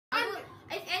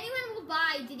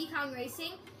buy Diddy Kong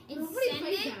Racing and Nobody send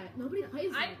plays it. that. Nobody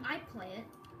plays that. I play it.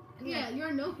 Yeah, you're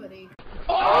a nobody.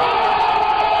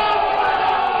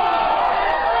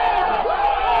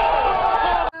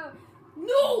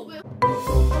 No!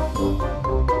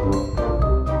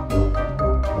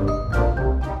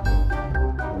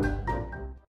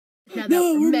 Now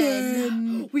that we're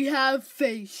men, we have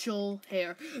facial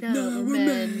hair. Now we're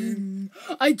men.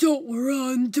 I don't wear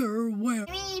underwear.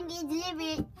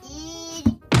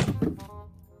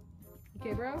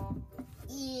 Okay, bro?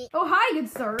 Oh, hi, good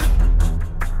sir.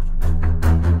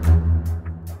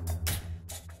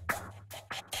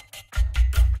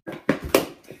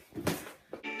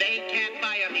 They can't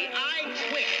fire me. I'm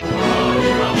quick.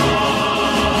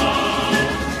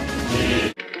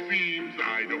 Seems I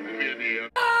don't fit here.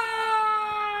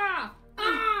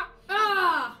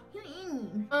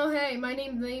 Oh, hey, my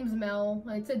name's Mel.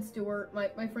 I said Stuart.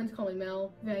 My friends call me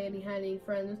Mel. If I had any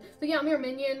friends. So yeah, I'm your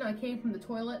minion. I came from the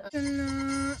toilet.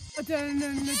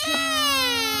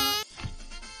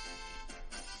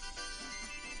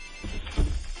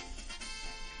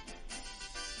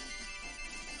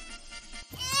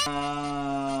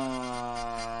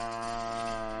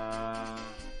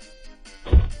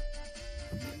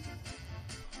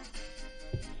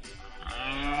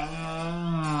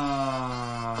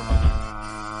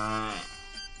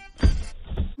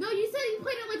 No, you said you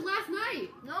played it like last night.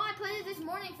 No, I played it this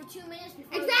morning for 2 minutes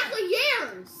before. Exactly,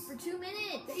 years. For 2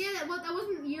 minutes. Yeah, that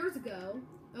wasn't years ago.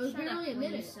 That was Shut barely up, a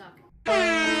minute. you suck.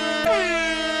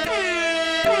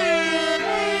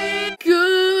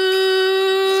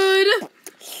 Good.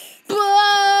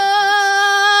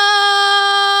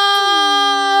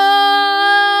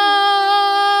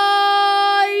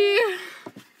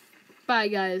 Bye,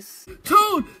 guys.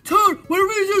 Toad,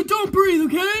 whatever you do, don't breathe,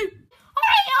 okay? Alright,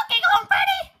 okay, go on,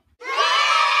 Freddy!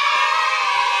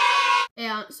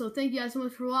 Yeah, so thank you guys so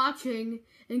much for watching,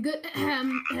 and good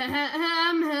ham.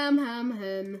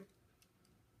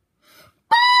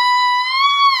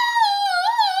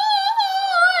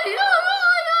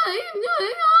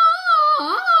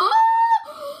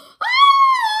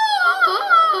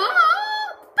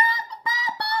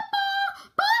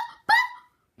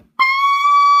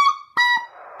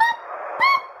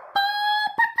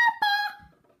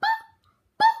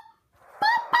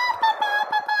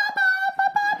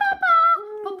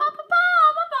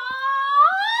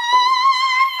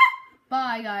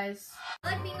 Bye, guys.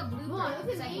 I like being a blooper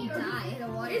because I can die in the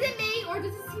water. Is it me, or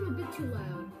does it seem a bit too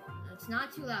loud? It's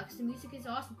not too loud because the music is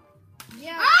awesome.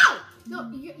 Yeah. Ow!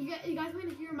 No, you guys want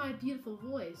to hear my beautiful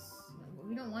voice.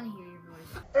 We don't want to hear your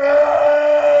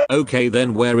voice. Okay,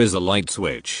 then where is the light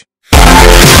switch?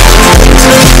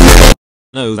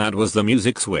 No, that was the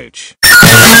music switch.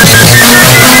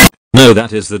 No,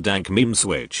 that is the dank meme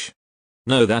switch.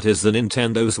 No, that is the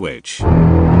Nintendo Switch.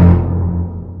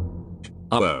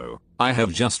 Oh, I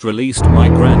have just released my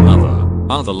grandmother.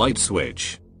 The light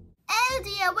switch. Oh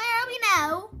dear, where are we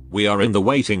now? We are in the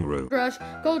waiting room. Rush,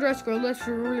 gold rush, girl, let's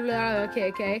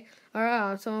okay.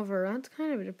 Alright, it's over. That's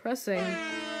kind of depressing.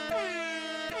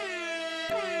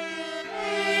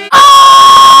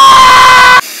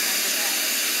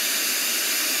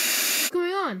 What's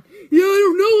going on? Yeah, I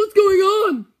don't know what's going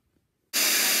on.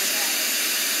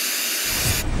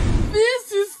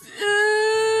 This is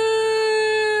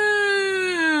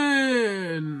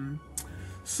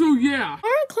so yeah.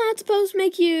 Aren't clowns supposed to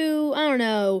make you, I don't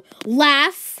know,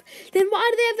 laugh? Then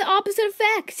why do they have the opposite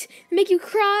effect? They make you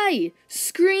cry,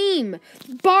 scream,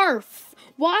 barf.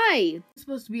 Why? It's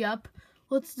supposed to be up.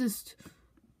 Let's just...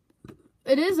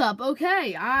 It is up.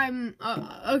 Okay,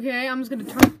 okay, I'm just gonna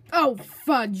turn... Oh,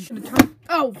 fudge.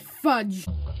 Oh, fudge.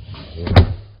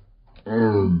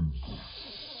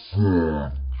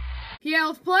 Yeah,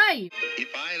 let's play. If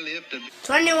I live to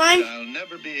 21. I'll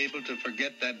never be able to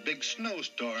forget that big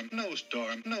snowstorm.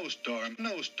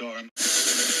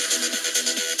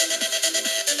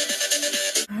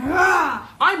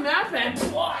 I'm Madman.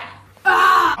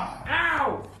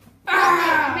 Ow!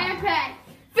 Madpad.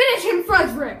 Finish him,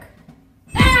 Frederick!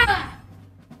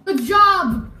 Good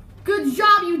job! Good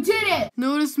job, you did it!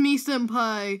 Notice me,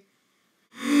 senpai.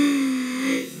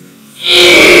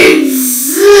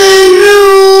 It's an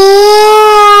orange!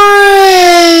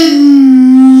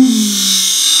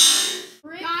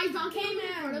 Guys, Don came in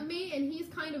front of me and he's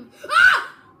kind of... Ah!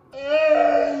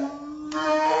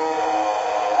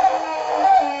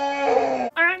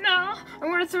 Alright, now, I'm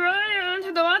gonna throw you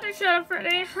into the water shower,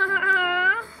 Freddy.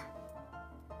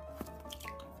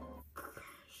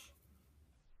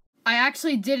 I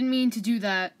actually didn't mean to do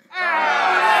that.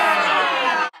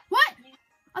 What?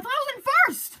 I thought I was in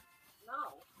first! No.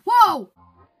 Whoa!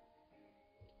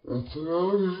 Like,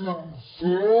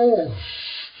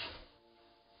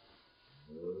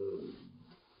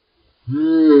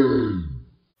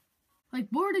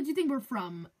 where did you think we're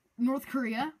from? North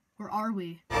Korea? Where are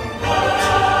we?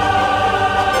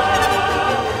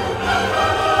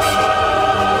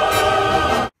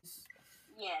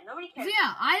 Yeah, nobody cares. So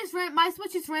yeah, my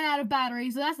Switch just ran out of battery,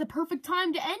 so that's the perfect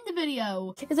time to end the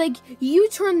video. It's like, you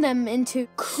turn them into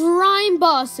crime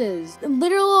bosses,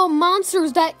 literal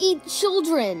monsters that eat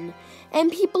children,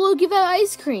 and people who give out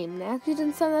ice cream. That actually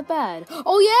didn't sound that bad.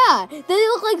 Oh yeah, they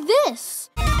look like this.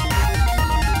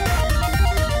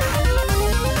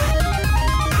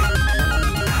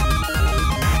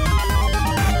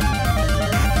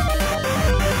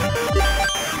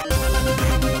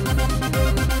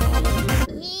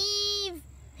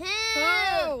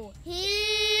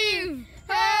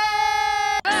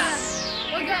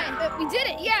 We did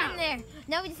it, yeah! In there.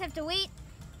 Now we just have to wait.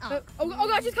 Oh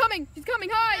gosh, she's coming! She's coming,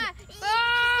 hide!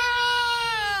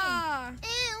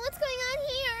 What's going on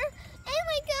here? Oh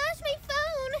my gosh, my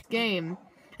phone! Game.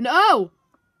 And oh!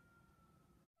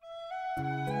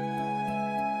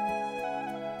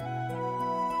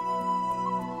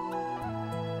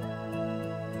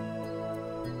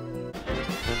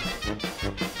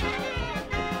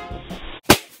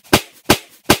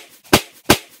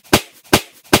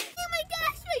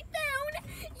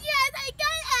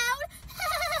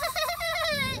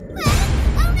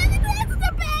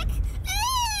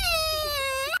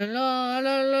 La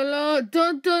la la la,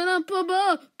 dun dun dun ba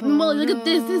ba. Molly, look at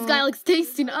this. This guy looks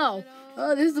tasty. Oh,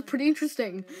 this is pretty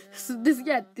interesting. This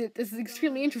is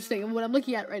extremely interesting. And what I'm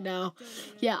looking at right now,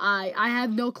 yeah, I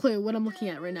have no clue what I'm looking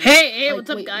at right now. Hey, Like, what's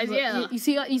up, wait, guys? look, Yeah, you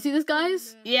see this,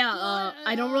 guys? yeah.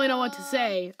 I don't really know what to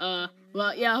say.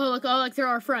 Well, yeah. Look, they're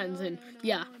our friends, and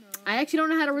yeah. I actually don't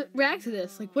know how to react to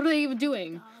this. Like, what are they even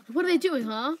doing? What are they doing,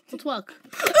 huh? Let's look.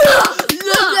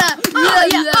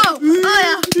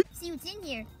 See what's in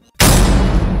here.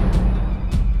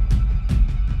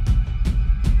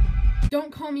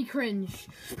 Don't call me cringe,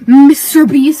 Mr.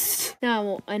 Beast.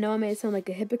 Now, I know I may sound like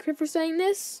a hypocrite for saying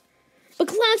this, but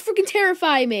clowns freaking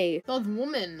terrify me. Oh,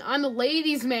 woman, I'm a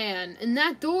ladies' man. And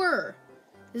that door,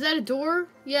 is that a door?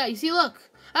 Yeah, you see, look.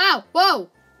 Ow, whoa,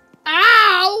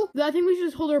 ow! I think we should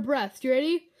just hold our breaths. You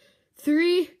ready?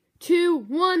 3, 2,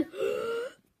 1.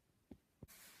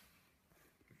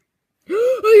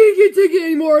 I can't take it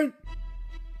anymore.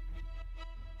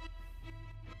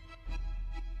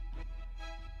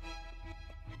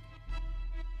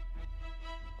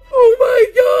 Oh my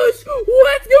gosh!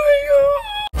 What's going on?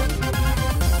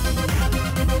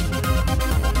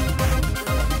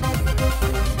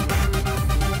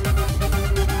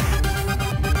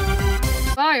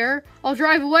 Fire? I'll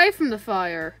drive away from the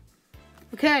fire.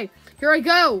 Okay, here I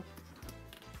go.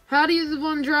 How do you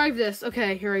want to drive this?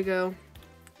 Okay, here I go.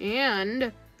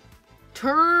 And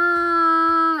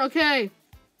turn. Okay,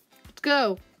 let's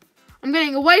go. I'm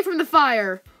getting away from the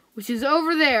fire, which is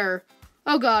over there.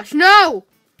 Oh gosh, no!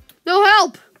 No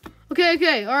help!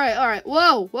 Okay, alright.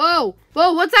 Whoa,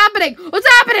 what's happening?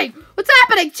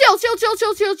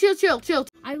 Chill.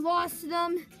 I lost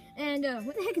them, and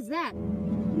what the heck is that?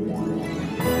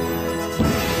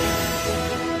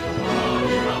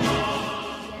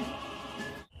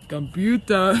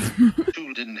 Computer.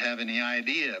 Tool didn't have any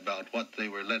idea about what they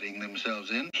were letting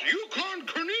themselves in. Yukon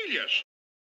Cornelius!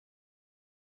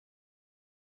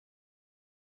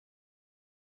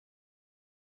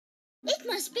 It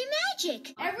must be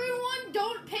magic. Everyone,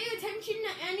 don't pay attention to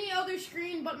any other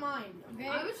screen but mine, okay?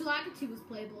 I wish Lakitu was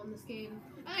playable in this game.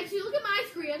 Actually, look at my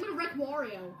screen. I'm gonna wreck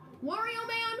Wario. Wario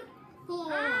Man?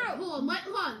 Hold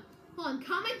on.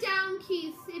 Comment down,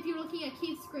 Keith, if you're looking at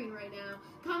Keith's screen right now.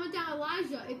 Comment down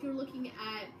Elijah if you're looking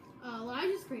at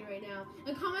Elijah's screen right now.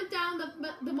 And comment down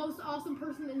the most awesome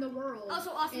person in the world. Also,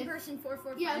 awesome person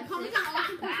 445. Yeah, comment down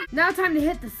awesome person. Now time to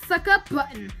hit the suck up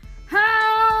button.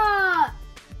 Ha!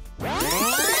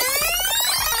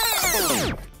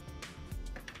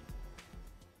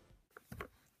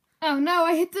 Oh no,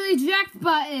 I hit the eject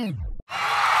button.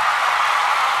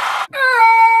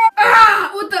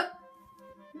 What the?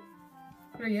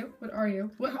 What are you?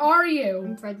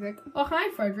 I'm Frederick. Oh, hi,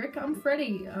 Frederick. I'm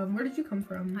Freddy. Where did you come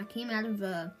from? I came out of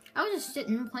I was just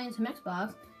sitting playing some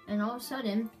Xbox, and all of a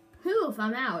sudden, poof,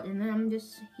 I'm out, and then I'm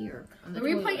just here. Are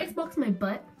we playing Xbox in my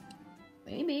butt?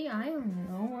 Maybe, I don't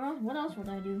know. What else would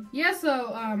I do? Yeah,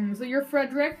 so you're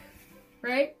Frederick,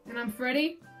 right? And I'm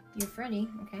Freddy. You're Freddy,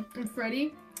 okay. I'm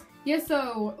Freddy. Yeah,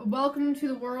 so welcome to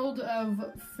the world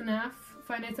of FNAF,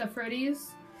 Five Nights at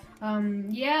Freddy's.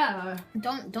 Yeah.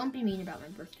 Don't be mean about my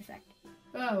birth defect.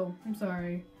 Oh, I'm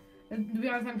sorry. And to be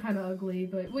honest, I'm kind of ugly,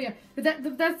 but well, yeah. But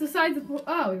that's the size of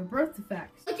your birth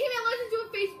defects. Okay, now let's do a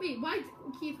face. Wait,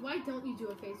 Keith? Why don't you do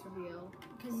a face reveal?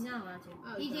 Because he's not allowed to.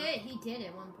 Oh, he did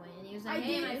at one point, and he was like, I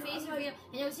 "Hey, did. my face reveal,"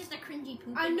 and it was just a cringy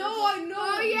poop. I know.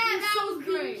 Oh yeah, that was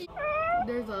great.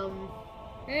 There's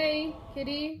hey,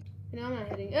 kitty. No, I'm not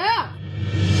hitting. Ah!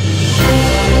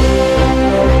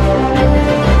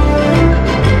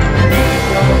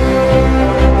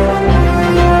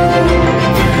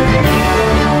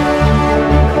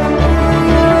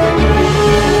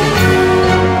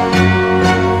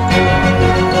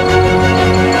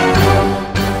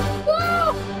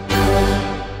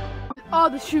 All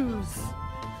the shoes.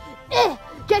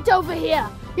 Get over here!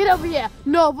 Get over here!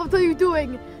 No, what are you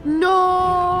doing? No!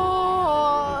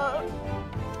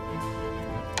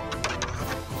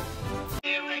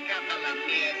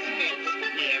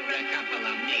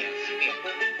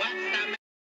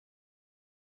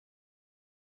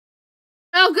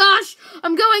 Oh gosh,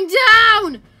 I'm going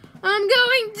down! I'm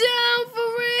going down for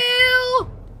real!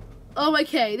 Oh,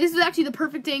 okay, this is actually the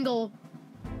perfect angle.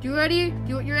 You ready?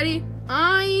 You ready?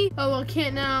 I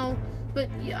can't now, but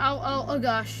yeah, oh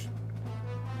gosh.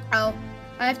 I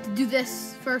have to do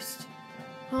this first.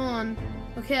 Hold on.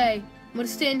 Okay, I'm gonna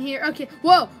stand here. Okay,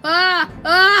 whoa!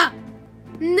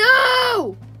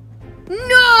 No!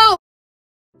 No!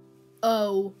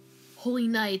 Oh, holy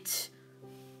night.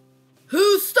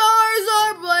 Whose stars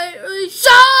are brightly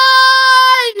shining!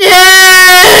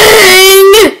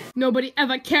 Nobody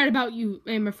ever cared about you,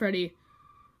 Emma Freddy.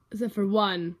 Except for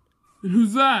one. And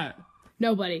who's that?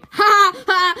 Nobody. Ha!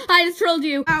 Ha! I just trolled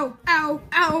you. Ow! Ow!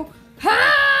 Ow!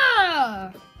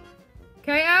 Ha!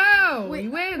 KO! Wait,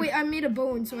 you win. Wait, I made a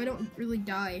bone, so I don't really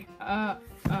die. Help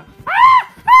me!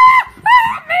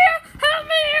 Help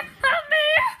me! Help me!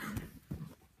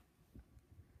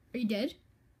 Are you dead?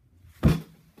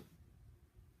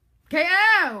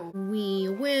 KO! We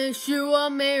wish you a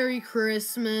Merry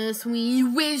Christmas. We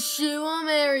wish you a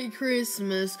Merry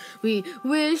Christmas. We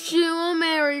wish you a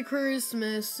Merry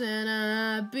Christmas and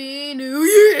a Happy New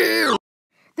Year.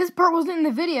 This part wasn't in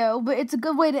the video, but it's a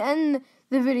good way to end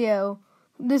the video.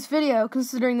 This video,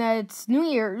 considering that it's New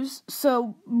Year's.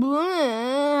 So,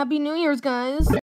 Happy New Year's, guys.